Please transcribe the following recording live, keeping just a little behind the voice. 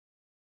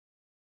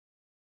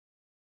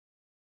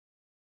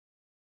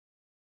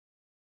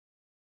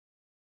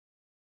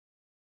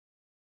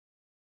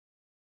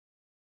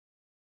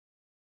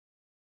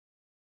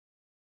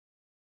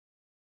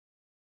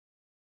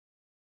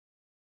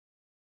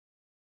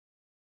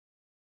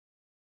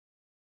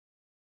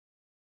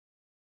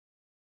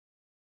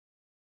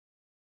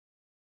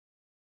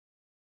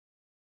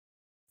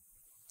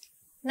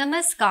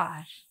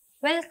Namaskar.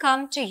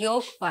 Welcome to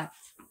Yogpath.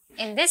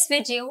 In this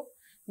video,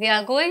 we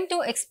are going to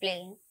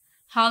explain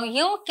how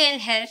yoga can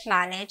help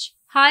manage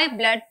high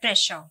blood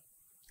pressure.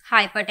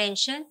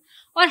 Hypertension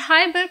or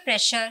high blood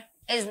pressure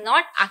is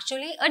not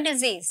actually a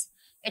disease.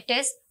 It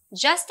is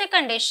just a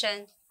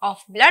condition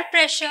of blood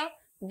pressure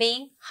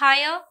being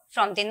higher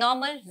from the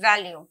normal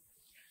value.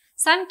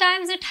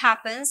 Sometimes it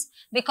happens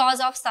because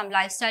of some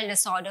lifestyle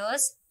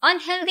disorders,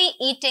 unhealthy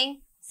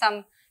eating,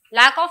 some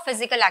lack of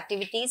physical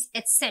activities,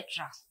 etc.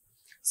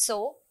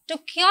 So, to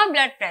cure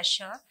blood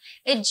pressure,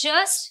 it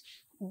just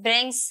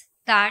brings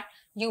that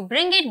you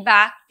bring it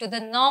back to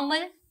the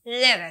normal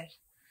level.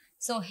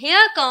 So,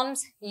 here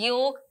comes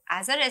yoga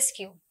as a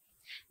rescue.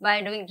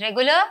 By doing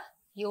regular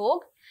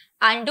yoga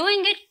and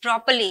doing it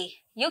properly,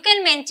 you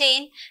can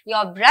maintain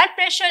your blood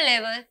pressure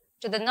level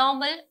to the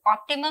normal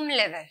optimum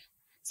level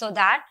so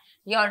that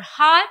your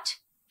heart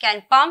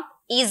can pump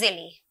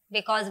easily,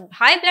 because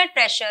high blood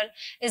pressure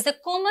is the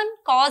common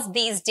cause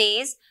these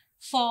days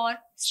for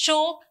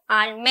stroke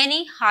and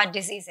many heart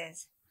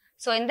diseases.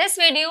 So in this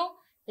video,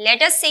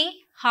 let us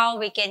see how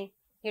we can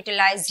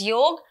utilize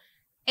yoga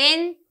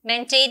in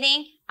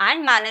maintaining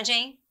and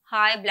managing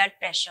high blood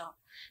pressure.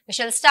 We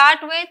shall start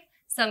with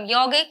some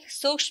yogic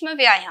Sukshma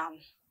Vyayam.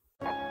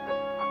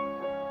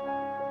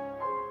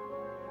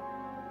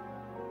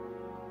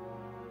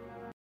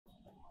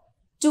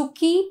 To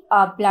keep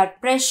our blood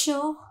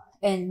pressure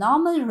in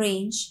normal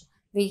range,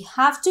 we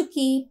have to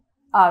keep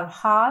our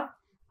heart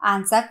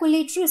and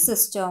circulatory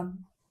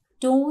system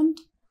toned,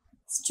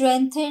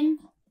 strengthened,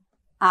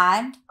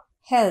 and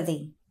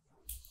healthy.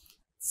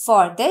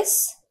 For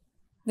this,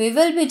 we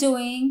will be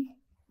doing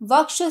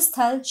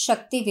Vakshasthal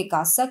Shakti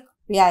Vikasak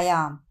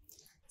Vyayam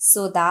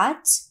so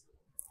that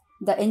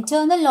the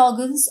internal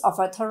organs of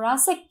our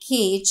thoracic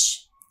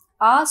cage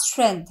are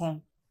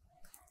strengthened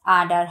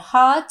and our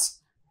heart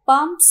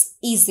pumps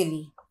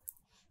easily.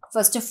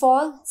 First of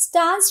all,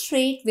 stand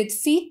straight with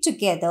feet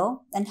together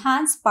and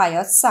hands by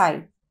your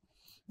side.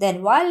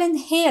 Then while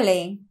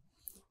inhaling,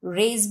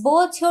 raise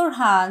both your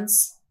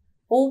hands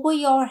over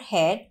your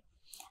head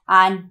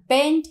and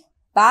bend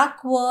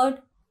backward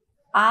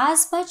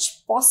as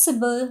much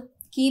possible,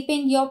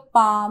 keeping your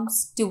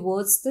palms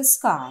towards the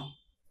sky.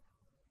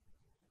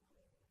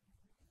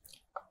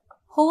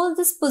 Hold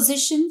this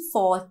position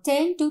for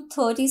 10 to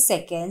 30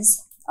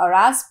 seconds or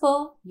as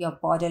per your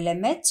body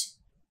limit.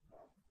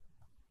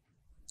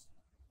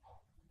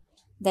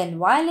 Then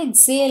while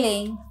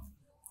exhaling,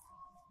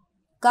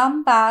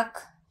 come back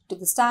to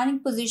the standing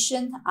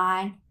position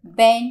and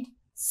bend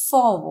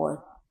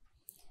forward.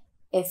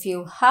 If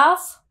you have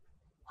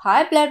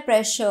high blood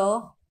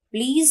pressure,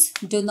 please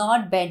do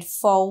not bend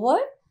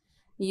forward.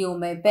 You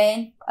may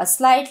bend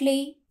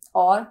slightly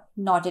or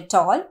not at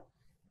all.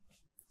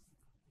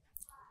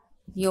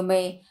 You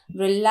may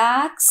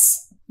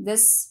relax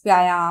this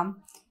Vyayam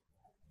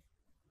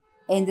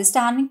in the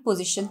standing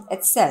position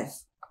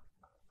itself.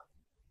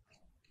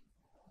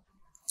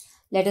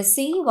 Let us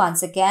see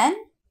once again.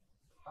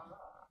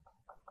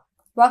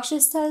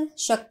 Vakshasthal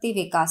Shakti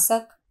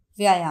Vikasak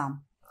Vyayam.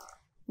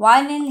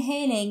 While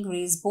inhaling,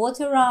 raise both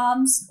your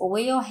arms over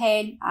your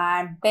head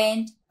and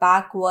bend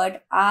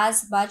backward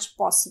as much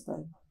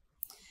possible.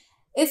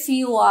 If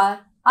you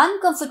are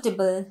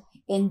uncomfortable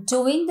in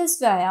doing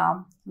this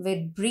Vyayam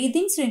with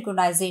breathing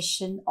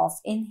synchronization of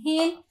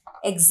inhale,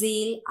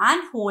 exhale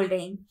and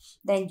holding,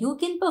 then you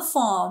can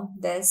perform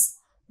this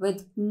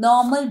with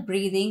normal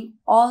breathing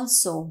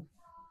also.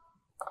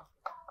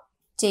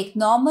 Take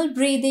normal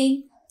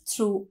breathing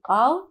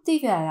throughout the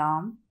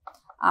Vyayam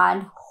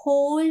and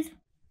hold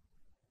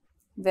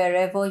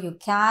wherever you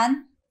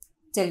can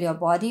till your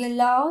body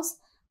allows,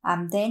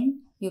 and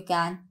then you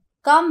can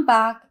come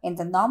back in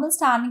the normal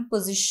standing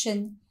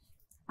position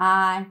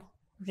and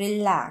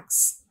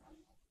relax.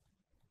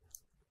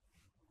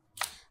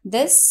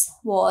 This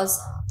was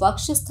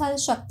Vakshasthal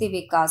Shakti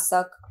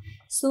Vikasak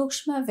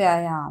Sukshma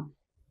Vyayam.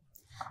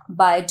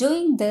 By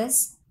doing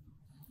this,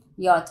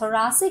 your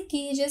thoracic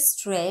cage is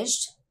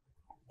stretched,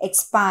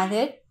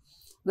 expanded,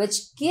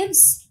 which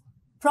gives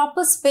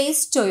proper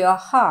space to your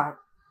heart,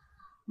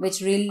 which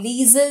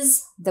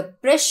releases the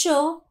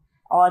pressure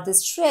or the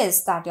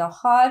stress that your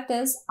heart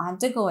is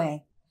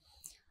undergoing.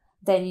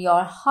 Then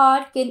your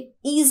heart can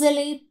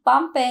easily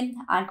pump in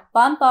and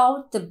pump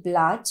out the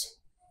blood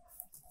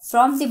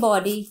from the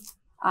body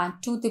and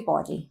to the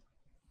body.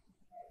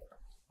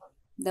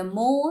 The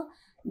more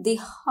the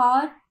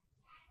heart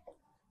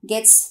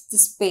gets the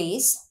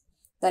space,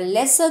 the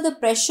lesser the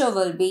pressure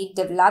will be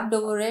developed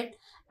over it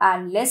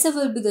and lesser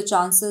will be the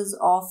chances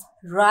of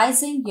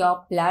rising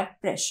your blood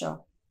pressure.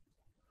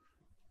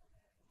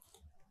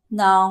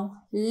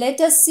 Now,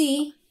 let us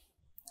see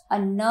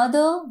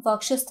another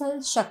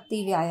Vakshasthal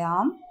Shakti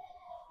Vyayam.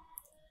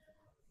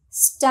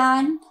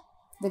 Stand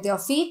with your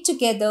feet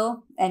together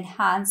and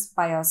hands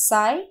by your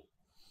side.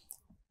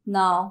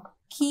 Now,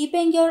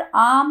 keeping your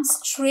arms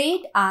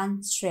straight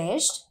and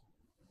stretched.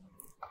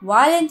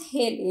 While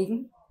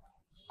inhaling,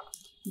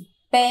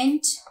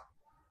 bend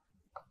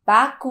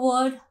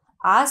backward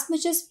as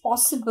much as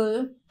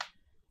possible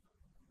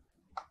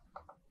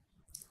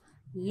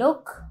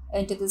Look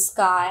into the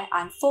sky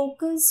and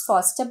focus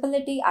for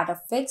stability at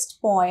a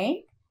fixed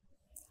point.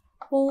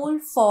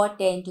 Hold for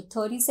 10 to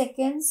 30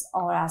 seconds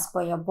or as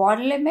per your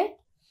body limit.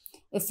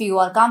 If you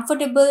are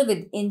comfortable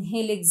with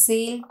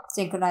inhale-exhale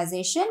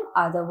synchronization,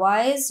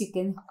 otherwise you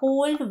can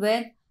hold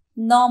with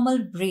normal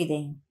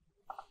breathing.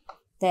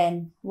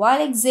 Then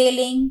while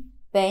exhaling,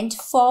 bend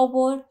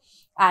forward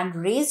and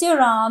raise your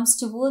arms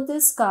toward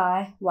the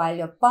sky while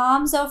your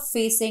palms are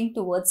facing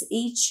towards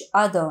each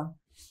other.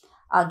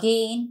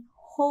 Again,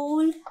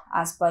 hold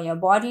as per your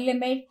body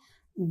limit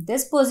in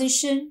this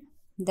position.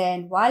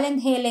 Then while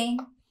inhaling,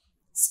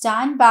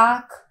 stand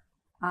back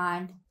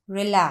and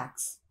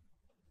relax.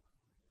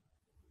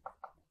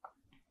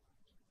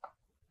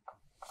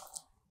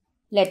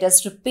 Let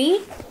us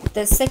repeat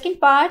the second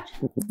part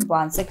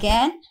once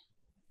again.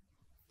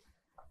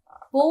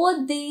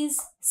 Both these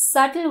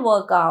subtle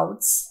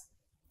workouts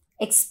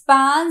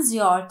expands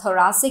your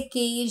thoracic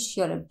cage,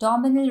 your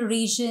abdominal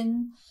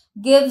region,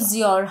 gives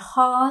your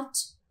heart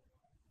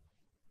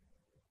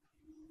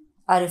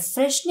a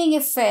refreshing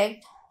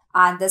effect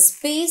and the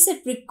space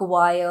it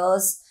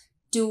requires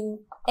to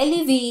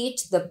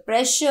alleviate the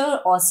pressure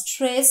or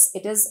stress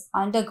it is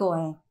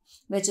undergoing,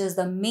 which is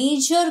the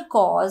major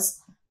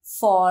cause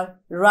for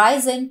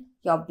rising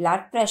your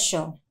blood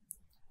pressure.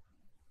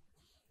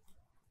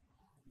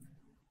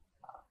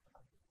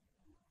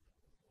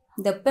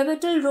 The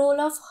pivotal role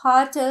of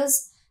heart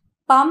is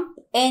pump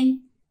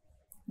in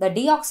the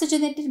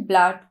deoxygenated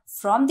blood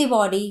from the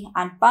body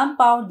and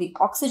pump out the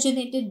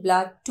oxygenated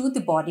blood to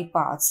the body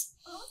parts.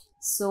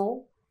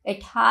 So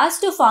it has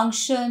to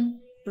function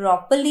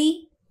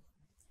properly.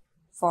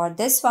 For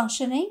this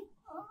functioning,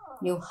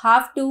 you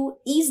have to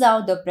ease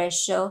out the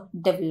pressure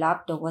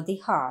developed over the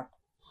heart.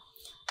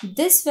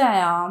 This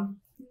Vyayam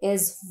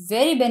is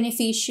very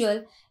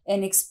beneficial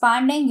in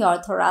expanding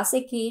your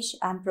thoracic cage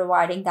and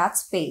providing that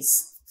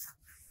space.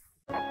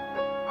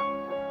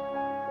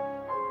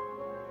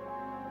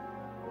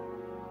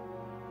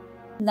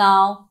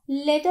 Now,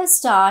 let us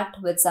start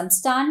with some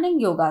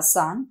standing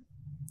yogasana,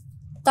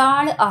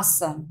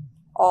 Tadasana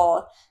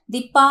or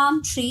the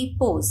palm tree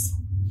pose.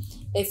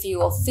 If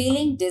you are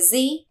feeling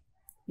dizzy,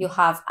 you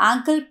have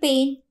ankle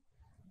pain,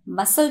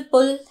 muscle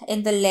pull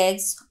in the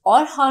legs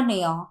or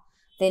hernia,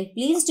 then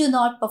please do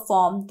not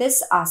perform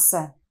this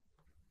asana.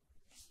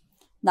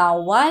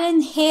 Now, while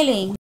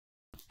inhaling,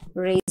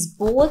 raise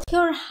both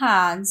your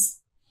hands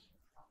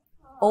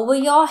over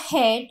your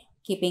head,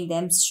 keeping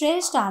them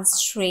stretched and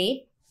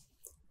straight.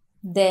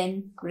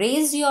 Then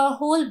raise your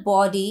whole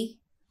body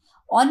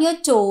on your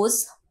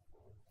toes,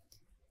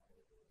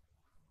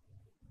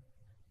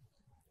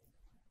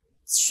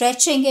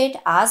 stretching it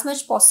as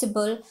much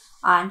possible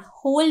and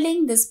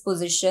holding this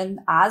position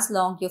as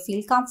long you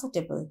feel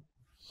comfortable.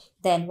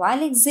 Then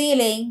while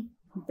exhaling,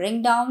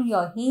 bring down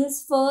your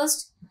heels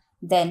first,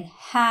 then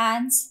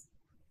hands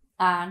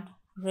and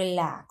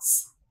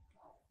relax.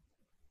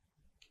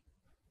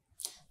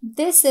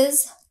 This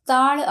is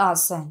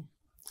Tadasana.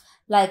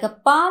 Like a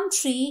palm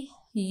tree,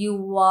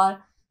 you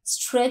are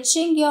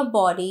stretching your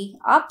body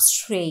up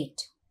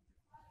straight.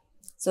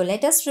 So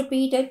let us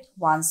repeat it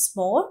once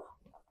more.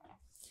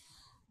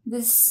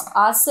 This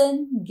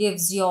asana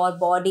gives your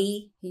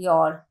body,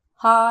 your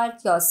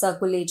heart, your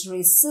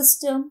circulatory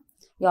system,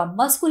 your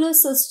muscular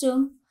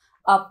system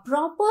a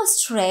proper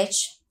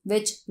stretch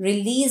which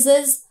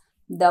releases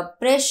the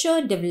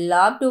pressure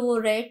developed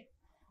over it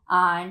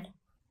and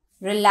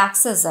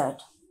relaxes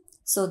it.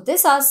 So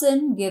this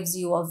asana gives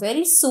you a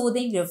very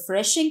soothing,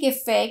 refreshing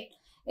effect.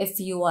 If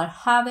you are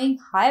having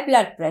high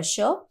blood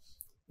pressure,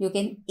 you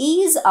can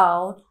ease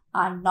out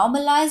and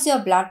normalize your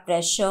blood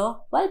pressure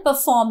while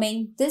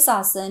performing this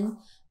asana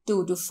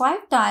 2 to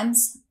 5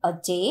 times a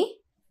day.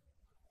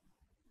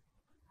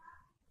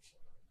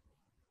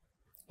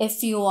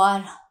 If you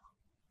are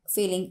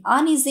feeling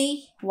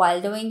uneasy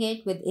while doing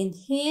it with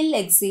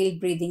inhale-exhale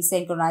breathing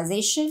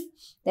synchronization,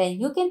 then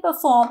you can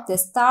perform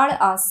this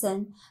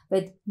Tadasana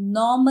with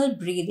normal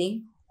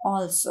breathing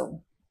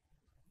also.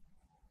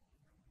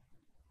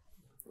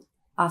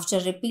 After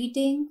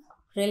repeating,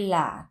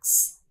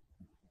 relax.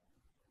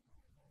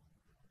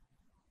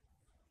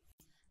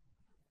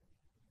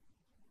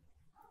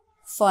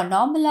 For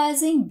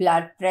normalizing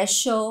blood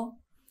pressure,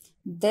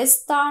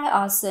 this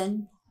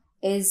Tadasana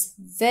is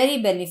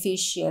very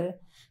beneficial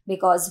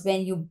because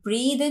when you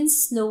breathe in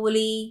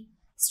slowly,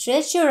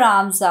 stretch your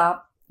arms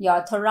up,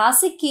 your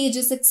thoracic cage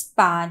is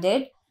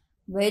expanded,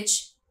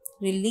 which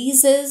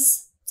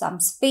releases some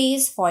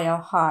space for your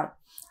heart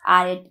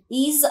and it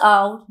eases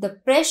out the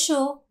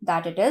pressure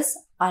that it is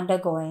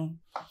undergoing.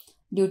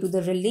 Due to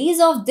the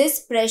release of this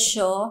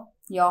pressure,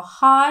 your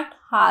heart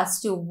has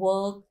to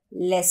work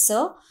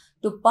lesser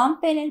to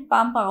pump in and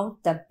pump out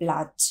the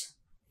blood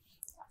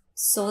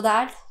so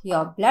that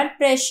your blood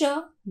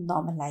pressure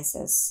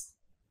normalizes.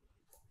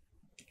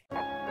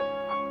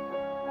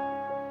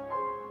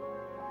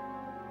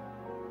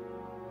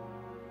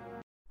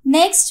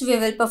 Next, we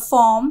will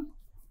perform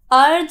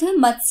Ardha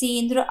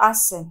Matsyendra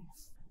Asana.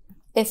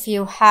 If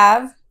you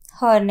have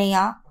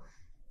hernia,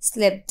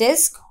 slip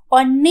disc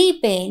or knee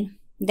pain,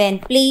 then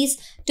please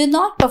do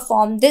not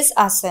perform this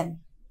asana.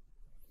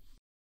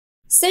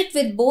 Sit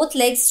with both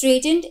legs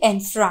straightened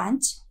in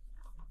front.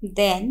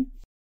 Then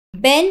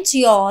bend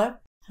your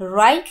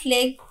right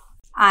leg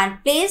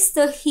and place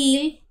the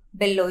heel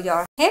below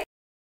your hip.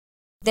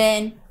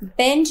 Then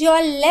bend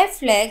your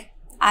left leg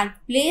and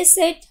place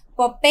it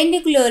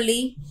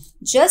perpendicularly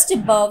just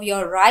above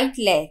your right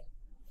leg.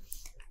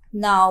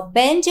 Now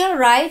bend your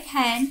right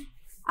hand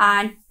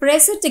and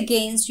press it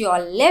against your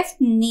left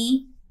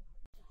knee,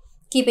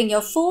 keeping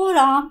your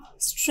forearm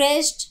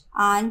stretched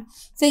and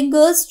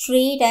fingers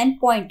straight and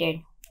pointed.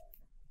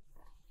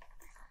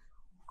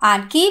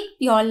 And keep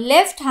your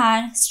left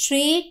hand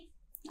straight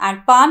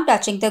and palm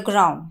touching the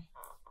ground.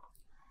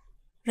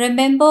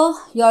 Remember,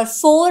 your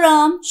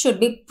forearm should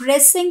be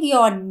pressing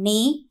your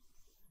knee,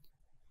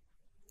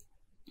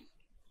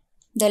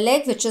 the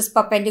leg which is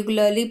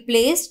perpendicularly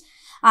placed,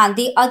 and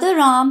the other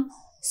arm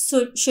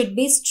should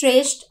be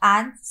stretched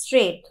and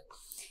straight.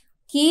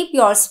 Keep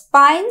your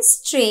spine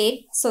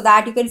straight so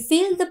that you can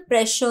feel the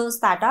pressures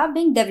that are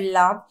being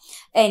developed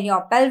in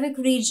your pelvic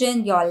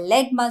region, your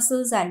leg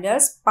muscles and your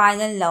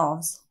spinal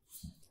nerves.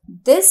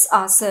 This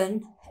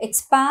asana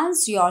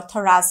expands your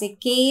thoracic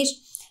cage,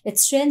 it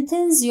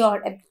strengthens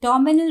your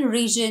abdominal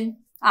region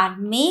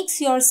and makes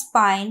your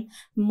spine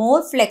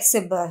more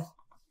flexible.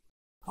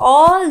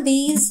 All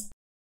these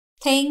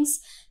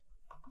things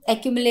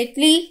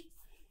accumulately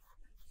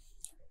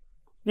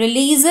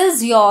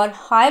releases your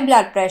high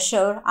blood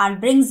pressure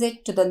and brings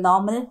it to the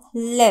normal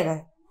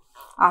level.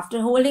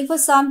 After holding for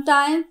some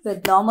time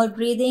with normal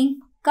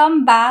breathing,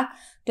 come back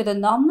to the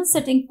normal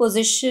sitting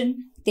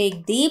position.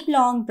 Take deep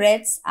long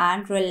breaths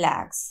and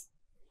relax.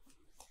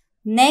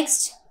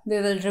 Next, we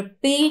will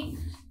repeat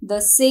the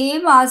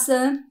same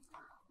asana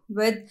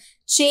with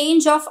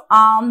change of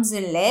arms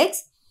and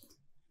legs.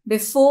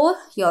 Before,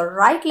 your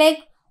right leg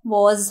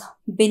was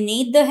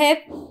beneath the hip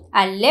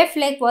and left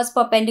leg was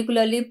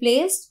perpendicularly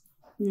placed.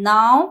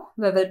 Now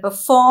we will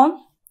perform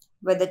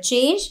with the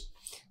change.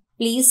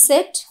 Please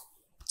sit,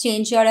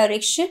 change your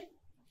direction.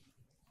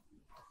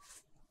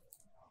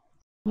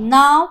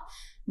 Now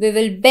we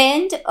will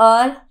bend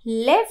our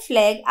left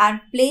leg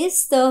and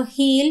place the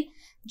heel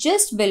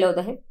just below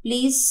the hip.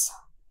 Please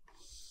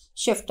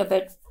shift a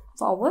bit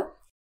forward.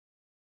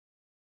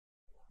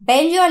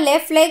 Bend your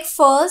left leg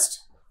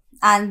first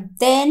and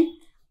then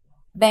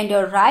bend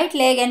your right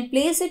leg and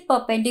place it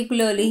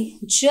perpendicularly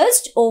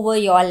just over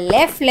your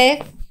left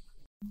leg.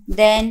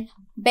 Then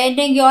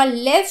bending your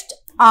left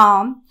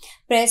arm,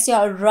 press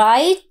your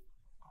right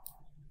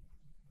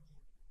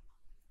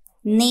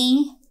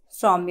knee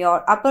from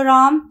your upper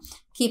arm,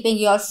 keeping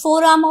your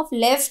forearm of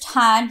left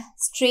hand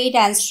straight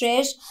and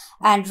stretched,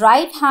 and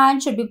right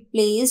hand should be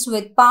placed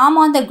with palm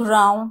on the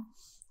ground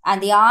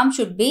and the arm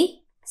should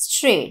be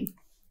straight.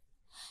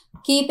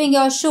 Keeping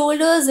your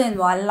shoulders in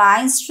one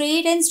line,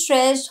 straight and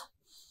stretched,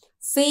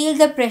 feel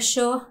the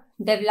pressure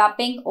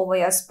developing over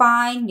your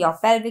spine, your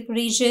pelvic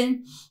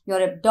region,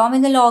 your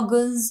abdominal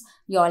organs,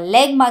 your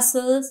leg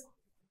muscles.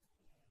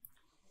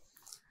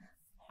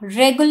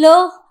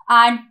 Regular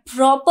and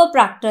proper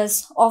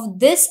practice of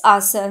this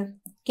asana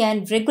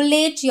can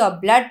regulate your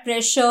blood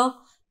pressure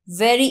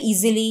very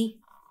easily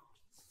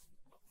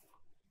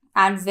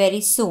and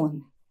very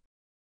soon.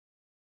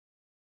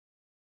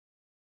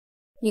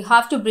 You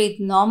have to breathe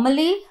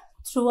normally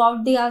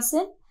throughout the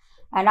asana,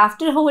 and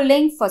after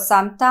holding for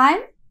some time,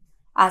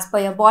 as per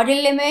your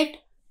body limit,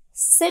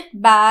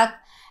 sit back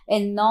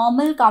in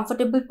normal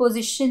comfortable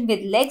position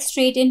with legs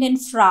straightened in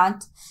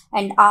front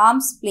and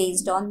arms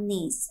placed on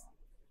knees.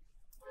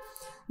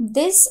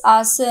 This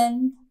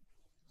asana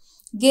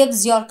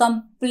gives your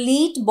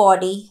complete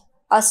body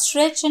a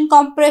stretch and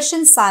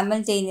compression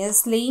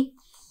simultaneously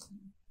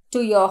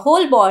to your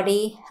whole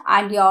body,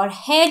 and your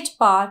head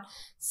part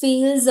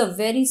feels a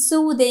very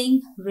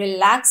soothing,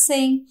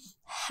 relaxing,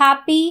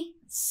 happy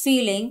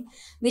feeling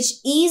which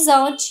ease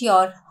out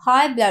your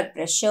high blood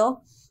pressure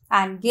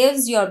and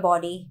gives your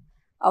body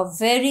a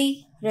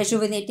very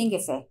rejuvenating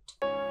effect.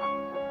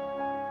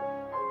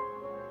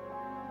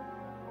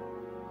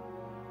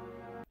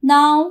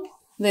 Now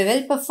we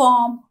will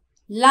perform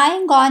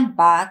lying on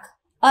back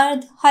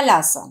Ardha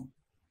Halasana.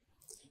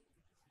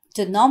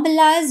 To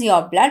normalize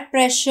your blood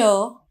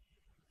pressure,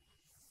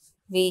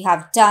 we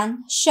have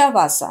done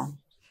Shavasana.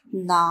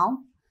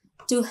 Now,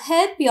 to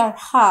help your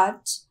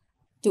heart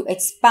to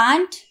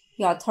expand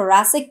your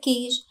thoracic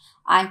cage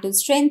and to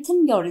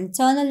strengthen your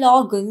internal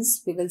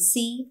organs, we will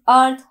see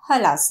Ardha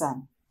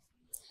Halasana.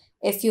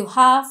 If you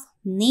have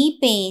knee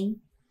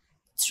pain,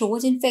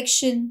 throat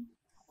infection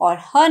or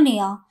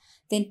hernia,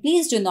 then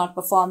please do not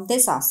perform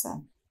this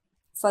asana.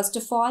 First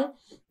of all,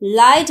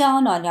 lie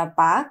down on your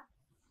back.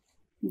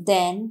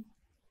 Then,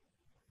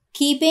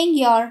 keeping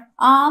your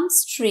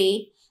arms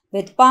straight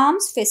with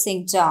palms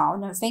facing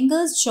down and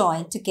fingers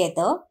joined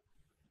together,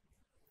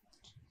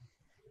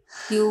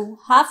 you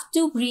have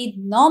to breathe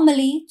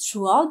normally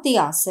throughout the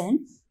asana.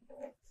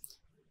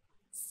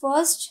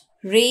 First,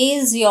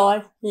 raise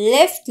your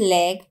left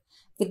leg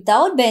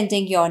without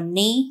bending your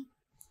knee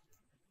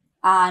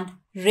and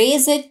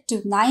raise it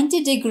to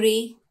 90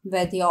 degree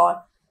with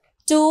your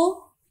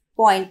toe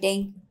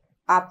pointing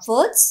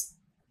upwards.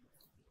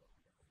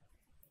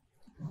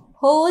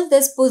 Hold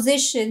this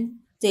position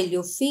till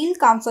you feel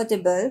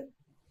comfortable.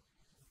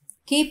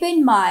 Keep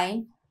in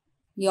mind,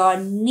 your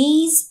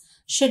knees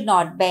should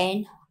not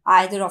bend,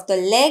 either of the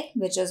leg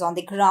which is on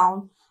the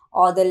ground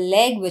or the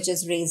leg which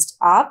is raised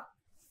up.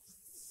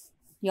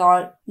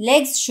 Your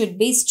legs should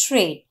be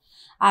straight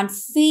and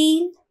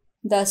feel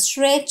the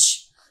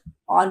stretch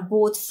on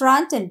both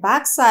front and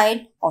back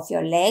side of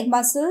your leg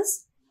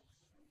muscles.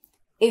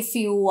 If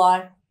you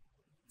are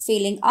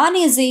feeling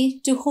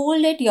uneasy to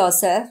hold it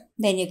yourself,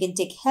 then you can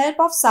take help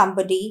of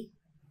somebody.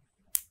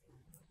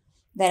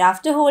 Then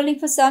after holding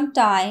for some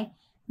time,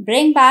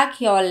 bring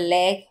back your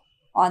leg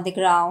on the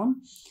ground.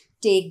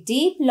 Take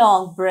deep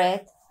long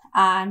breath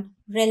and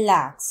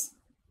relax.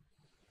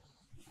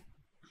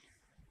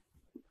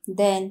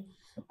 Then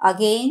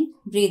again,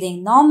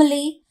 breathing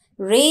normally,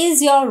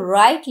 raise your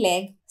right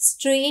leg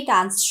straight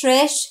and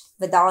stretched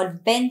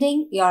without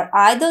bending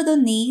either the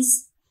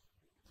knees,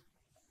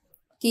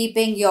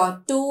 keeping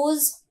your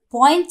toes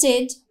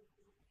pointed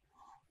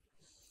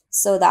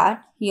so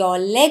that your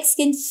legs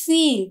can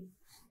feel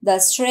the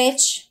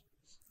stretch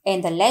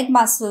in the leg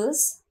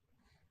muscles,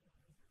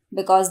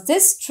 because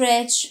this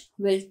stretch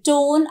will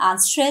tone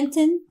and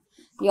strengthen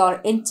your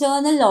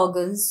internal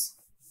organs.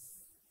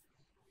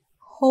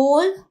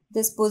 Hold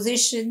this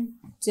position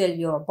till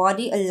your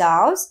body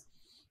allows.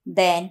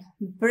 Then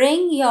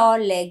bring your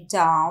leg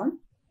down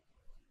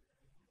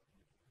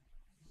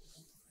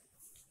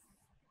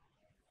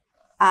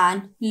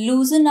and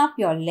loosen up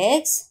your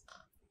legs.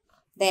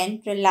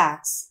 Then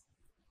relax.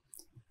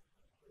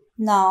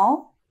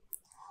 Now,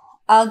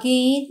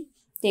 again,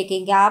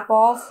 taking gap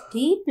of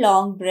deep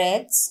long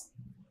breaths.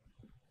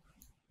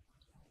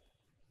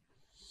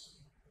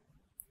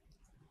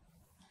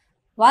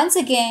 Once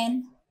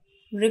again,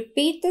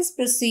 repeat this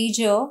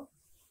procedure.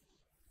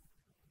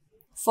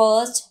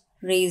 First,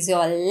 raise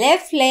your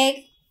left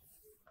leg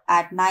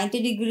at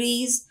 90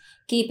 degrees,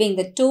 keeping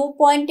the toe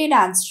pointed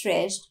and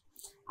stretched,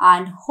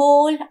 and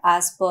hold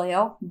as per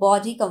your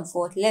body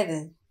comfort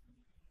level.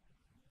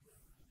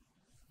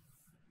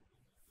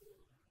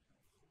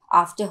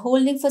 After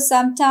holding for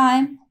some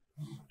time,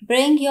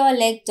 bring your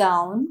leg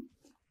down.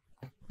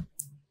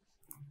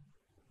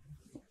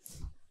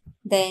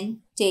 Then,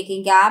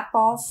 taking gap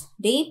of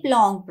deep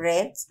long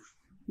breaths,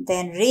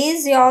 then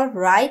raise your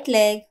right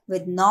leg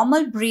with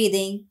normal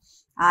breathing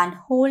and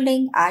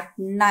holding at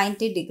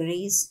 90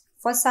 degrees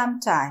for some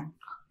time.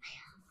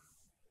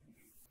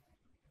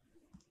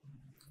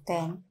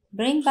 Then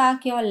bring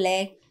back your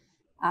leg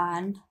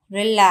and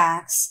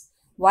relax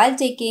while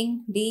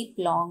taking deep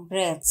long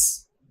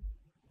breaths.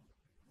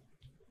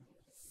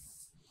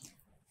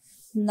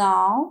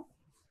 Now,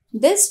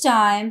 this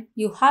time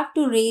you have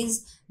to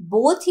raise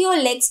both your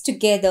legs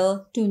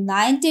together to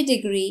 90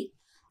 degrees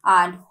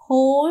and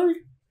hold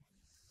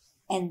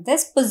in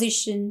this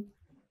position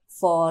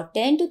for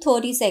 10 to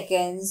 30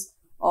 seconds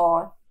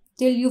or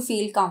till you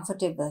feel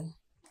comfortable.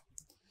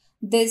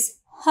 This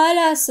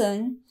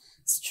halasana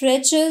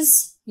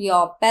stretches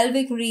your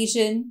pelvic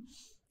region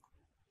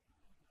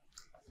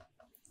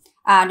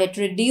and it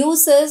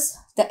reduces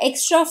the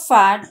extra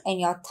fat in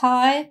your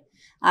thigh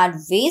and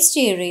waist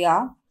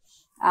area,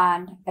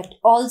 and it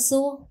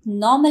also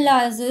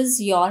normalizes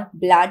your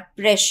blood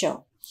pressure.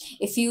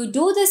 If you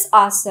do this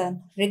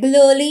asana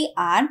regularly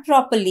and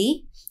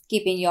properly,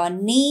 keeping your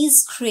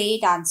knees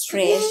straight and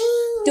stretched,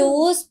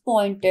 toes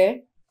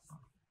pointed,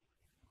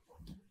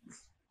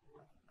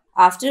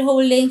 after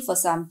holding for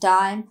some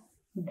time,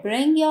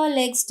 bring your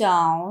legs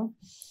down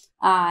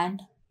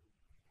and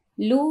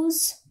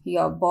loose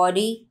your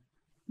body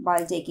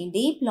while taking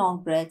deep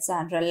long breaths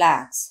and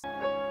relax.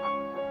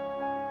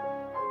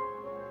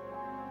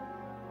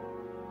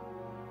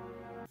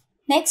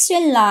 Next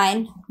in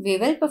line, we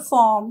will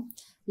perform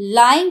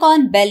lying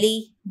on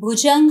belly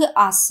Bhujanga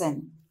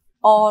Asana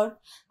or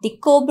the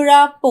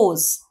Cobra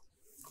pose.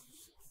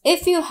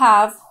 If you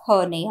have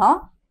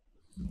hernia,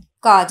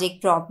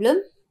 cardiac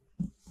problem,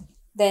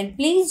 then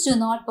please do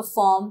not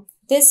perform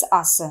this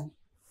asana.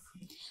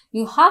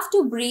 You have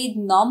to breathe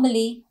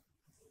normally.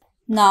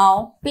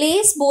 Now,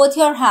 place both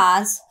your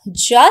hands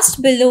just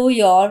below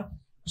your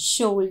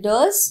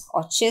shoulders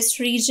or chest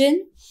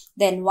region.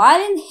 Then while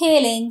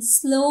inhaling,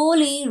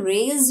 slowly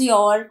raise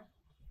your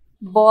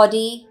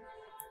body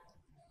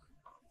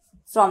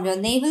from your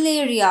navel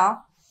area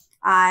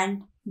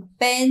and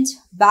bend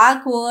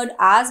backward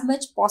as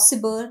much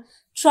possible,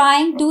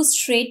 trying to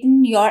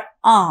straighten your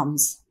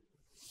arms.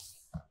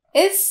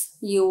 If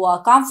you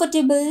are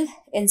comfortable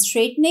in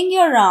straightening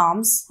your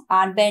arms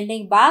and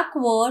bending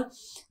backward,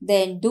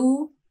 then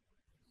do.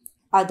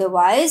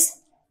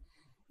 Otherwise,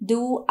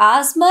 do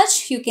as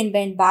much you can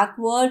bend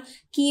backward,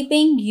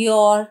 keeping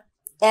your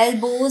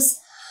elbows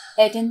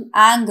at an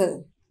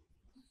angle.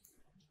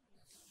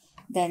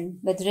 Then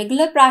with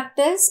regular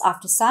practice,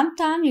 after some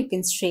time, you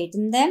can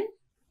straighten them.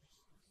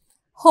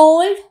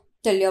 Hold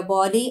till your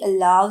body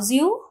allows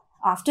you.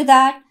 After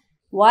that,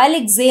 while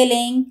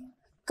exhaling,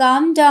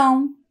 come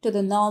down to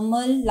the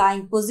normal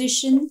lying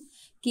position,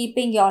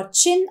 keeping your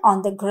chin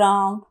on the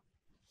ground.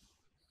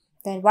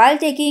 Then while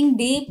taking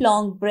deep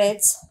long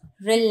breaths,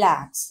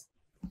 relax.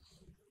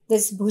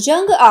 This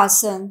Bhujanga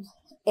Asana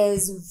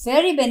is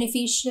very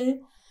beneficial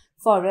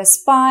for your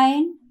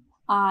spine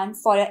and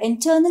for your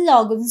internal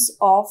organs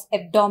of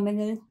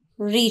abdominal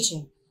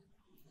region.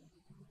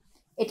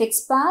 It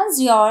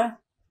expands your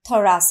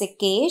thoracic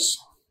cage.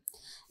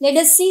 Let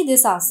us see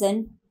this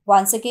asana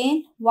once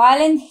again.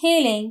 While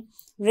inhaling,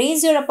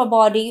 raise your upper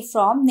body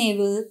from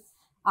navel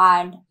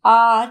and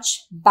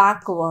arch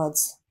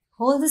backwards.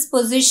 Hold this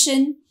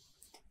position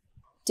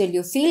till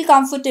you feel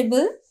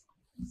comfortable.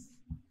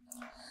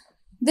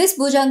 This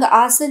Bhujanga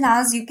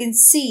Asana, as you can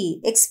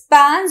see,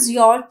 expands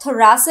your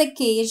thoracic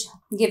cage,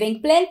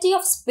 giving plenty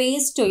of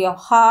space to your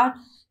heart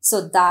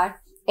so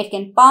that it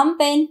can pump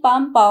in,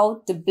 pump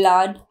out the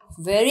blood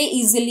very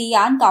easily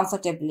and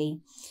comfortably.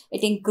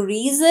 It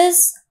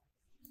increases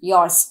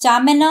your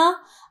stamina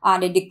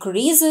and it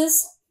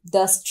decreases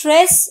the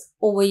stress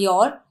over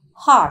your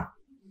heart,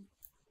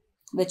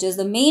 which is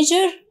the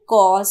major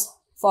cause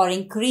for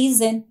increase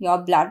in your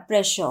blood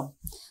pressure.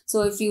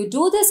 So if you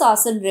do this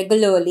asana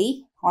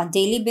regularly on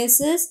daily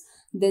basis,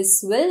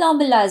 this will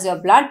normalize your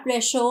blood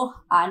pressure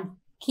and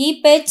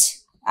keep it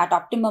at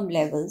optimum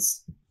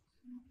levels.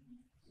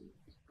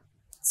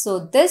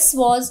 So this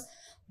was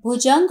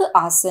Bhujanga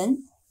Asana,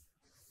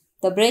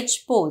 the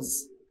bridge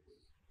pose.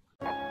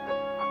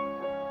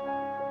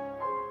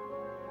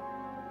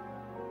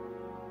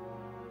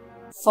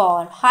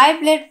 For high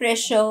blood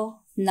pressure,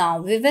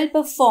 now we will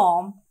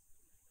perform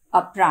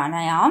a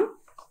pranayam,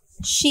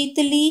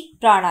 Shitali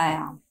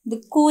pranayam,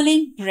 the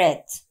cooling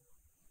breath.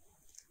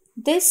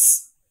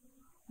 This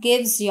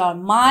gives your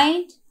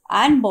mind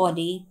and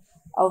body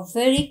a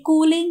very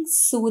cooling,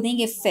 soothing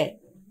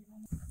effect.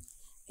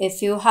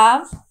 If you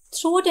have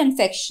throat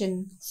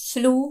infection,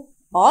 flu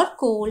or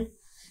cold,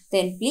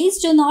 then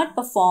please do not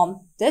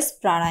perform this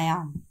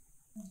pranayam.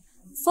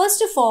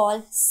 First of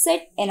all,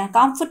 sit in a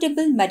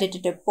comfortable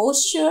meditative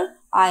posture,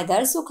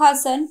 either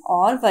Sukhasana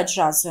or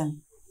Vajrasana,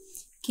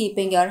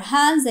 keeping your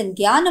hands in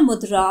Jnana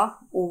Mudra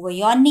over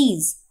your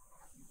knees,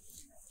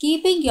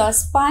 keeping your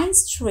spine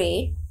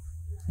straight.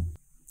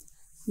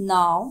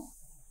 Now,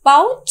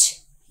 pout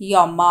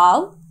your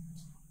mouth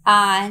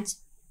and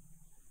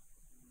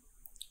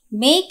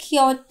make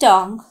your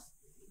tongue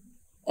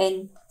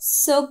in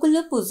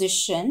circular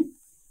position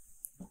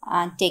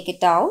and take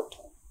it out.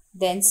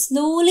 Then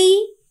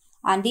slowly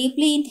and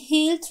deeply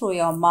inhale through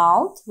your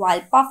mouth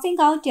while puffing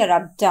out your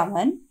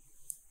abdomen.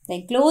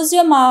 Then close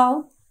your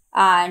mouth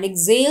and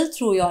exhale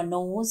through your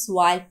nose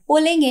while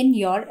pulling in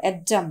your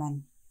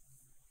abdomen.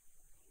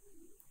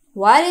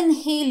 While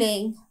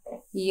inhaling,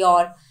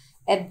 your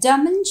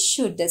abdomen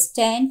should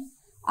distend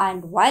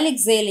and while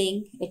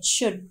exhaling, it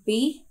should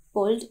be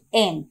pulled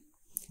in.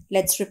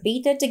 Let's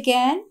repeat it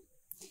again.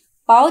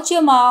 Pout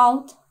your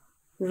mouth,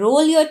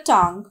 roll your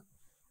tongue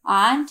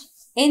and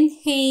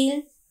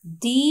inhale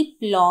deep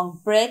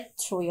long breath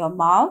through your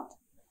mouth.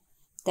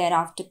 Then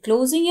after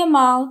closing your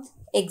mouth,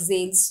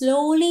 exhale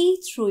slowly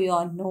through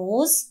your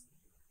nose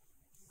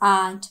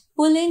and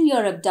pull in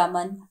your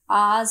abdomen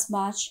as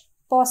much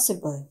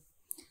possible.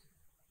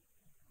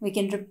 We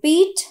can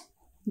repeat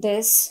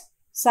this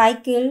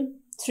cycle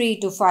 3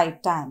 to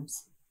 5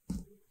 times.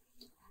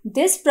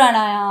 This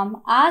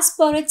pranayam, as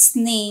per its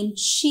name,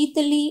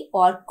 Shitali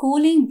or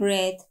cooling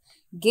breath,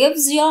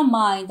 gives your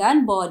mind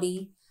and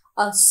body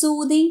a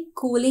soothing,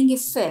 cooling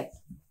effect.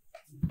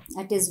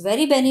 It is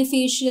very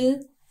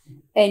beneficial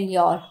in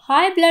your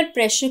high blood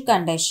pressure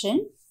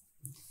condition.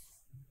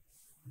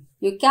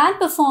 You can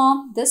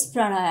perform this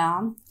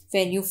pranayam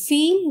when you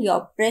feel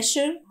your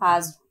pressure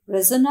has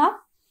risen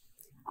up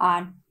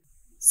and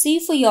see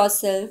for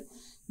yourself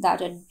that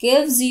it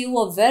gives you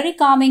a very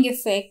calming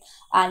effect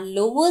and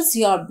lowers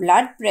your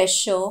blood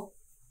pressure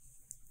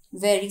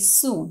very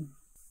soon.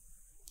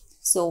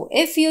 So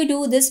if you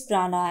do this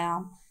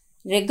pranayam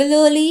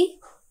regularly,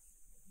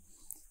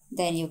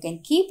 then you can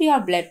keep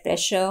your blood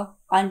pressure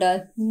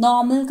under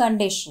normal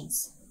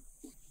conditions.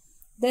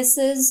 This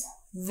is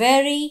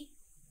very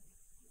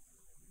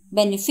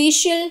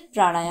beneficial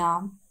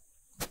pranayam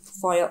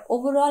for your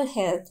overall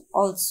health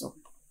also.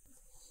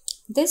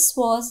 This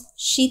was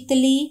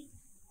Shitali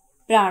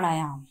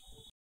pranayam.